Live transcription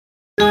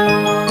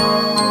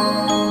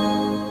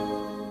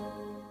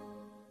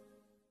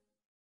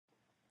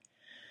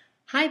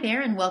Hi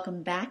there and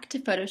welcome back to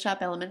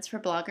Photoshop Elements for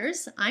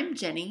Bloggers. I'm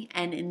Jenny,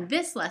 and in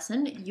this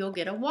lesson you'll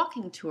get a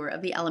walking tour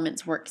of the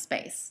Elements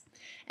workspace.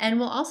 And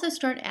we'll also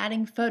start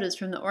adding photos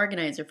from the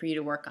organizer for you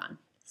to work on.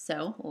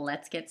 So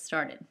let's get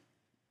started.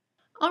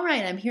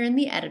 Alright, I'm here in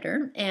the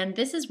editor, and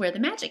this is where the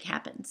magic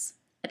happens.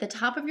 At the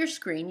top of your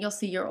screen you'll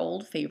see your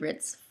old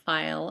favorites,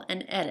 File,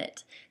 and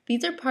Edit.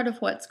 These are part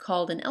of what's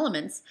called in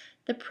Elements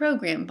the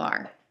Program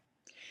bar.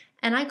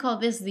 And I call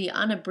this the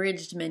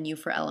unabridged menu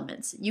for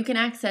Elements. You can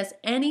access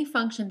any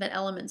function that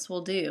Elements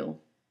will do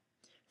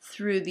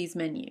through these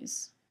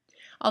menus,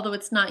 although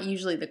it's not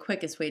usually the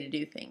quickest way to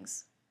do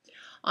things.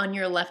 On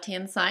your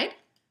left-hand side,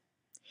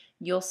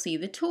 you'll see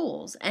the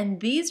tools,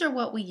 and these are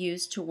what we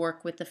use to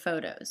work with the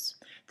photos.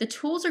 The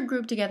tools are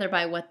grouped together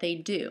by what they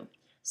do.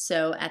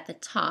 So at the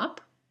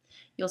top,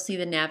 you'll see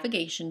the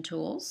navigation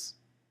tools,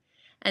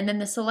 and then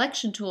the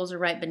selection tools are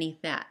right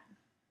beneath that.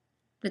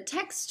 The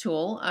text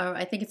tool,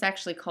 I think it's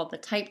actually called the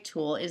type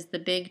tool, is the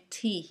big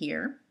T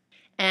here,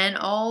 and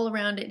all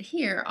around it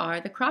here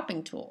are the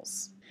cropping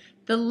tools.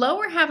 The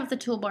lower half of the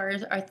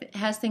toolbar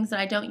has things that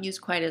I don't use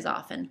quite as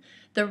often.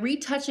 The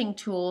retouching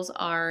tools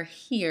are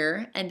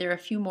here, and there are a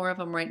few more of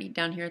them right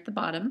down here at the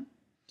bottom.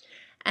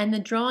 And the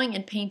drawing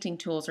and painting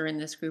tools are in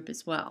this group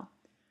as well.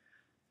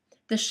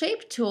 The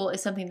shape tool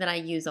is something that I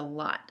use a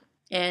lot,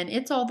 and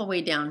it's all the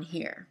way down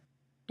here.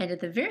 And at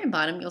the very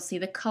bottom, you'll see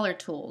the color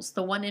tools.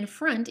 The one in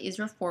front is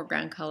your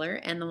foreground color,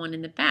 and the one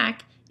in the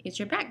back is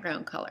your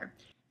background color.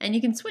 And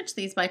you can switch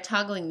these by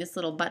toggling this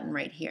little button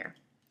right here.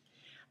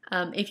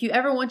 If you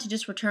ever want to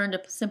just return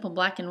to simple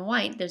black and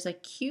white, there's a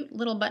cute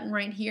little button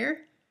right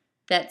here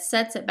that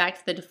sets it back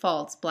to the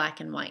defaults, black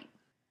and white.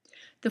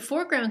 The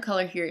foreground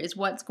color here is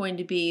what's going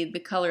to be the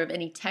color of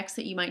any text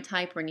that you might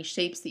type or any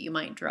shapes that you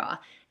might draw.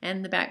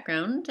 And the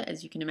background,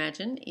 as you can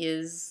imagine,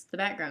 is the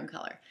background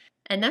color.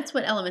 And that's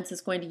what Elements is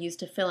going to use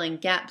to fill in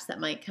gaps that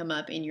might come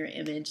up in your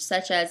image,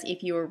 such as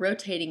if you were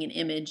rotating an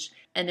image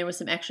and there was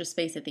some extra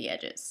space at the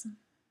edges.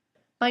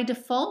 By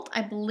default,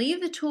 I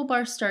believe the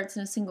toolbar starts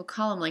in a single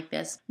column like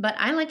this, but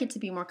I like it to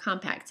be more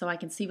compact so I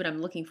can see what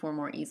I'm looking for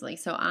more easily.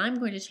 So I'm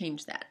going to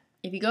change that.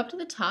 If you go up to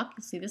the top,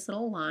 you'll see this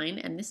little line,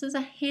 and this is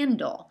a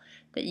handle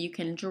that you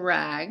can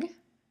drag.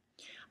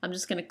 I'm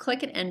just going to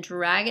click it and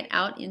drag it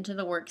out into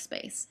the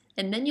workspace.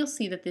 And then you'll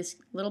see that this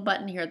little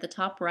button here at the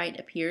top right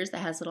appears that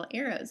has little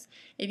arrows.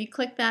 If you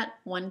click that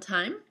one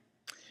time,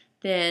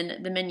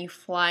 then the menu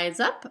flies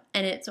up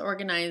and it's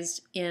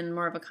organized in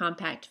more of a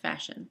compact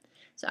fashion.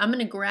 So I'm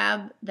going to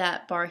grab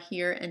that bar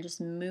here and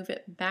just move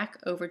it back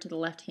over to the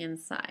left-hand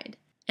side.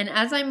 And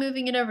as I'm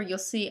moving it over, you'll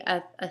see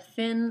a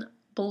thin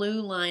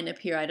blue line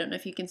appear. I don't know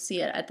if you can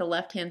see it at the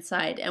left-hand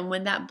side. And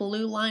when that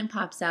blue line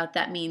pops out,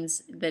 that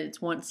means that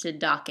it wants to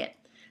dock it.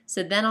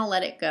 So then I'll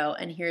let it go,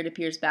 and here it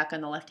appears back on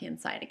the left-hand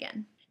side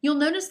again. You'll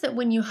notice that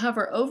when you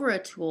hover over a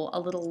tool, a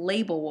little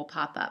label will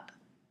pop up.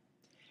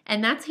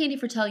 And that's handy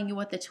for telling you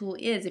what the tool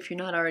is if you're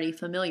not already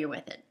familiar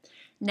with it.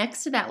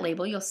 Next to that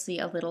label, you'll see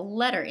a little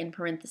letter in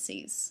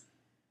parentheses.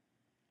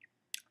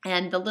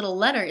 And the little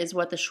letter is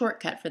what the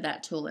shortcut for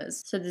that tool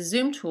is. So the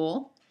Zoom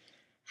tool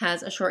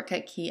has a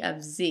shortcut key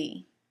of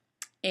Z,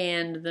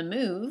 and the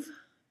Move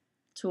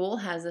tool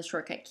has a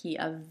shortcut key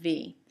of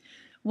V.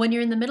 When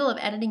you're in the middle of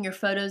editing your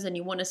photos and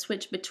you want to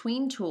switch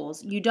between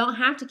tools, you don't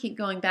have to keep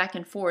going back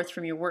and forth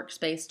from your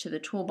workspace to the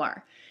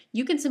toolbar.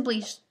 You can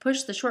simply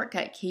push the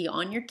shortcut key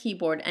on your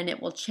keyboard and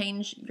it will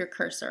change your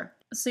cursor.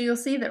 So you'll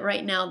see that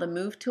right now the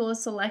Move tool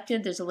is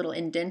selected. There's a little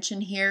indentation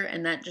here,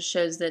 and that just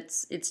shows that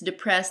it's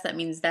depressed. That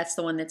means that's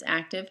the one that's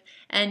active.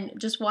 And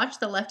just watch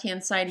the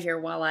left-hand side here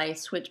while I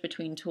switch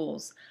between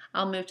tools.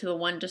 I'll move to the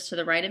one just to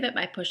the right of it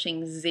by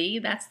pushing Z.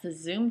 That's the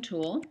Zoom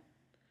tool.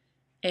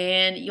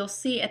 And you'll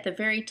see at the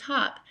very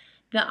top,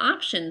 the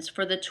options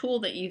for the tool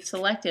that you've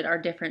selected are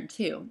different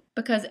too,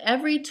 because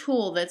every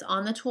tool that's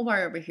on the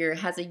toolbar over here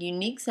has a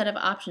unique set of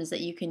options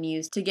that you can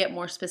use to get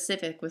more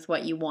specific with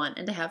what you want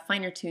and to have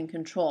finer tuned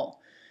control.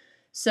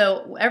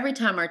 So every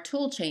time our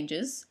tool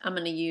changes, I'm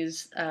going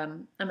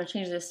to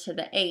change this to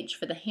the H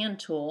for the hand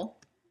tool,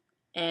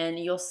 and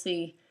you'll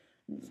see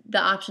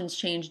the options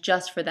change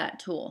just for that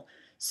tool.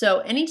 So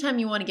anytime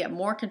you want to get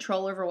more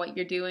control over what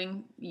you're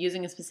doing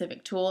using a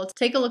specific tool,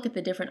 take a look at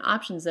the different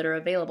options that are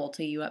available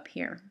to you up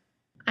here.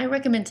 I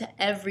recommend to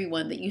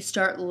everyone that you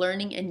start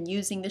learning and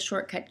using the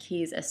shortcut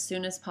keys as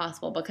soon as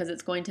possible, because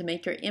it's going to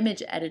make your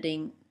image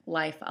editing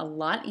life a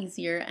lot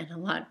easier and a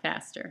lot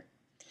faster.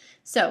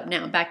 So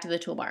now back to the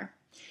toolbar.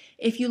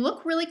 If you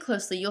look really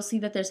closely, you'll see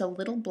that there's a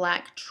little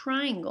black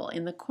triangle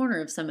in the corner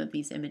of some of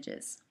these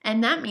images.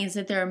 And that means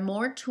that there are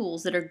more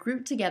tools that are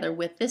grouped together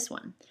with this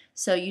one.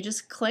 So you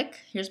just click,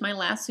 here's my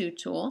lasso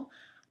tool.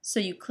 So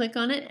you click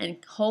on it and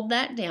hold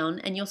that down,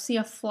 and you'll see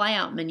a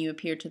flyout menu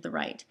appear to the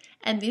right.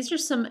 And these are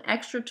some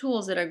extra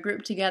tools that are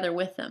grouped together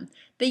with them.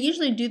 They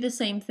usually do the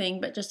same thing,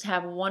 but just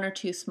have one or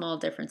two small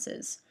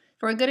differences.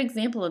 For a good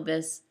example of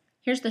this,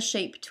 here's the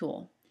shape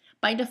tool.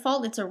 By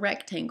default, it's a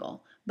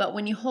rectangle. But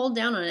when you hold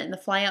down on it and the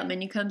flyout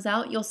menu comes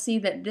out, you'll see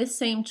that this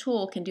same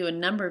tool can do a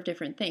number of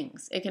different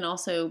things. It can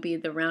also be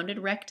the rounded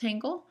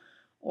rectangle,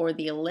 or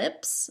the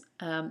ellipse,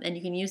 and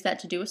you can use that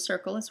to do a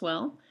circle as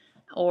well,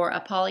 or a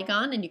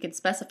polygon, and you can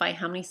specify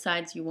how many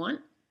sides you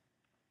want,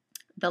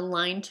 the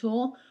line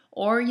tool,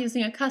 or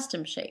using a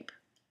custom shape.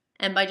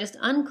 And by just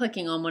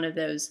unclicking on one of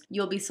those,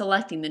 you'll be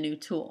selecting the new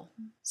tool.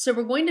 So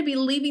we're going to be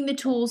leaving the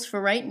tools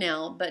for right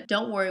now, but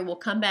don't worry, we'll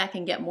come back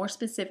and get more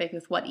specific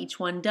with what each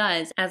one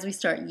does as we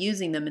start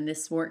using them in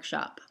this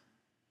workshop.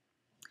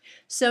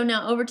 So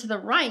now over to the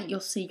right, you'll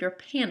see your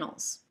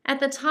panels. At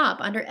the top,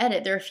 under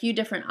Edit, there are a few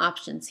different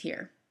options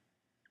here.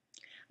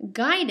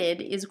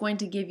 Guided is going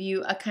to give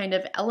you a kind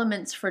of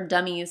elements for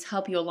dummies,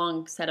 help you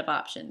along set of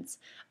options.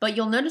 But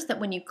you'll notice that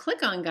when you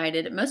click on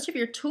Guided, most of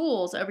your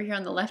tools over here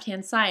on the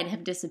left-hand side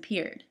have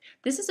disappeared.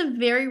 This is a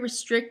very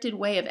restricted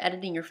way of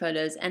editing your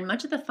photos, and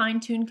much of the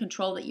fine-tuned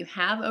control that you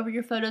have over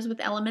your photos with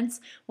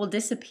elements will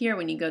disappear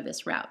when you go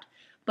this route.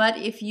 But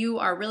if you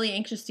are really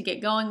anxious to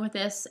get going with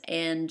this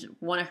and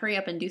want to hurry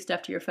up and do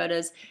stuff to your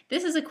photos,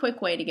 this is a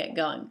quick way to get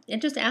going.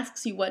 It just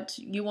asks you what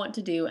you want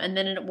to do, and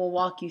then it will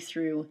walk you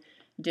through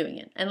doing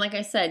it. And like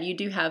I said, you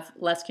do have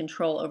less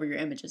control over your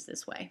images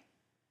this way.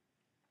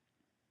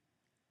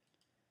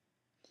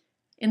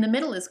 In the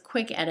middle is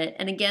Quick Edit,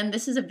 and again,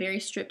 this is a very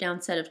stripped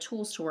down set of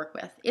tools to work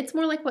with. It's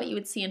more like what you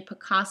would see in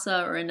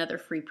Picasa or another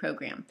free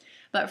program.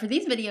 But for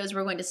these videos,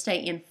 we're going to stay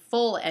in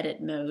full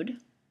edit mode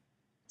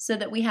so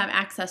that we have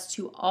access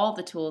to all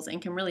the tools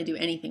and can really do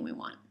anything we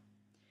want.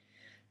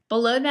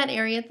 Below that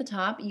area at the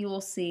top, you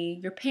will see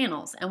your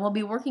panels, and we'll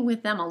be working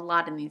with them a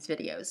lot in these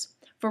videos.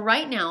 For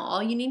right now,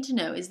 all you need to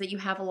know is that you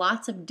have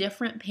lots of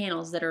different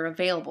panels that are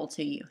available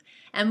to you,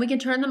 and we can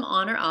turn them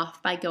on or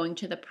off by going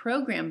to the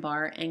program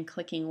bar and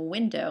clicking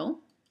Window,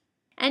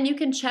 and you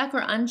can check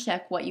or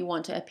uncheck what you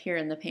want to appear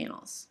in the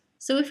panels.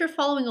 So if you're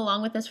following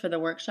along with us for the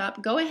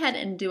workshop, go ahead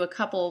and do a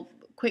couple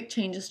quick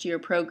changes to your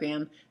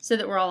program so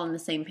that we're all on the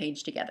same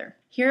page together.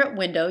 Here at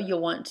Window,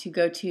 you'll want to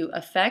go to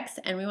Effects,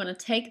 and we want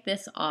to take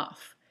this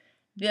off.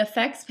 The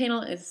effects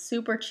panel is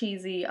super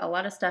cheesy, a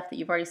lot of stuff that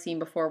you've already seen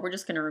before. We're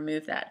just going to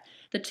remove that.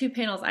 The two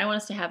panels I want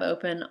us to have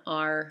open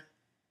are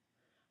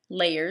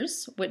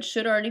Layers, which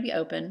should already be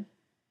open,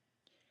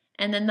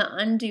 and then the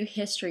Undo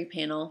History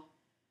panel.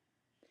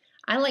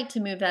 I like to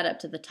move that up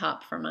to the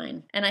top for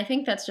mine, and I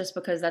think that's just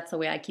because that's the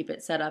way I keep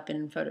it set up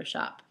in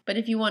Photoshop. But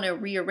if you want to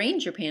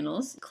rearrange your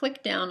panels,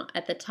 click down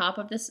at the top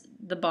of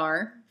the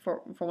bar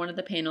for one of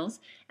the panels,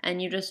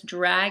 and you just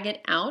drag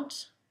it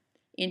out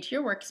into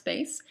your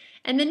workspace,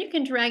 and then you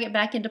can drag it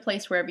back into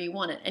place wherever you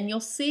want it. And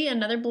you'll see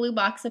another blue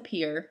box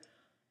appear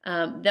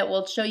that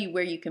will show you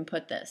where you can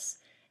put this.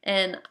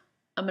 And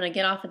I'm going to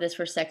get off of this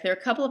for a sec. There are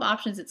a couple of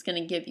options it's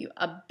going to give you.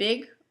 A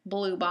big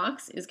blue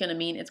box is going to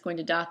mean it's going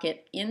to dock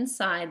it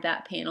inside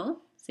that panel.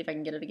 See if I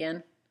can get it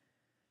again.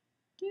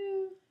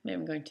 Maybe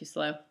I'm going too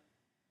slow.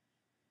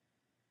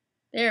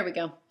 There we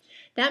go.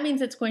 That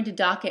means it's going to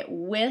dock it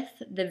with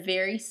the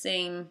very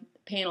same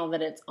panel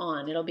that it's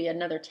on. It'll be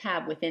another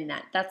tab within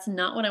that. That's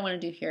not what I want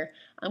to do here.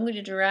 I'm going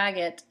to drag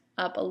it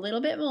up a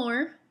little bit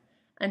more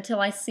until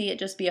I see it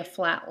just be a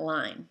flat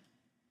line.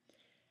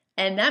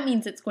 And that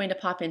means it's going to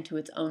pop into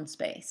its own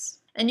space.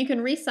 And you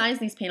can resize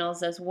these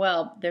panels as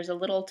well. There's a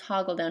little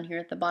toggle down here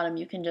at the bottom.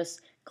 You can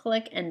just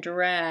click and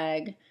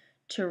drag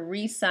to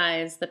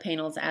resize the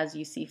panels as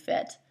you see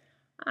fit.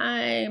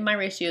 My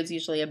ratio is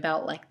usually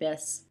about like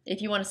this.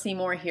 If you want to see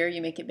more here,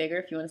 you make it bigger.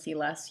 If you want to see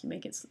less, you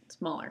make it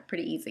smaller.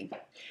 Pretty easy.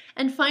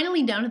 And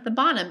finally, down at the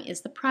bottom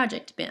is the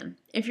project bin.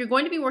 If you're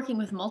going to be working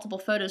with multiple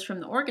photos from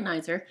the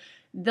organizer,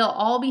 they'll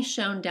all be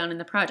shown down in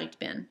the project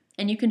bin.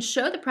 And you can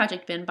show the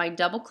project bin by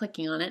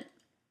double-clicking on it.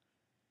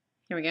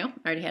 Here we go.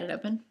 I already had it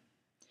open.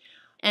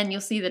 And you'll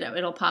see that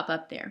it'll pop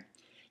up there.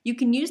 You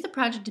can use the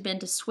project bin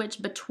to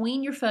switch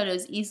between your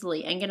photos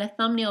easily and get a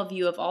thumbnail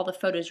view of all the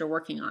photos you're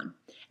working on.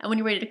 And when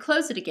you're ready to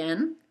close it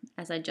again,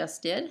 as I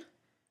just did,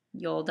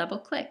 you'll double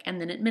click and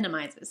then it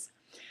minimizes.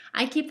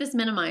 I keep this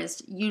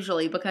minimized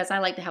usually because I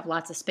like to have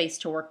lots of space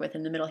to work with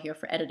in the middle here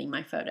for editing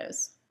my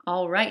photos.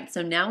 All right,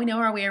 so now we know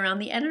our way around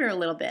the editor a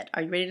little bit.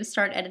 Are you ready to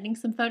start editing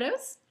some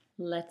photos?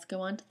 Let's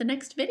go on to the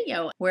next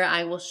video where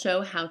I will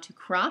show how to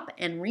crop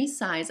and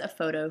resize a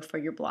photo for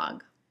your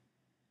blog.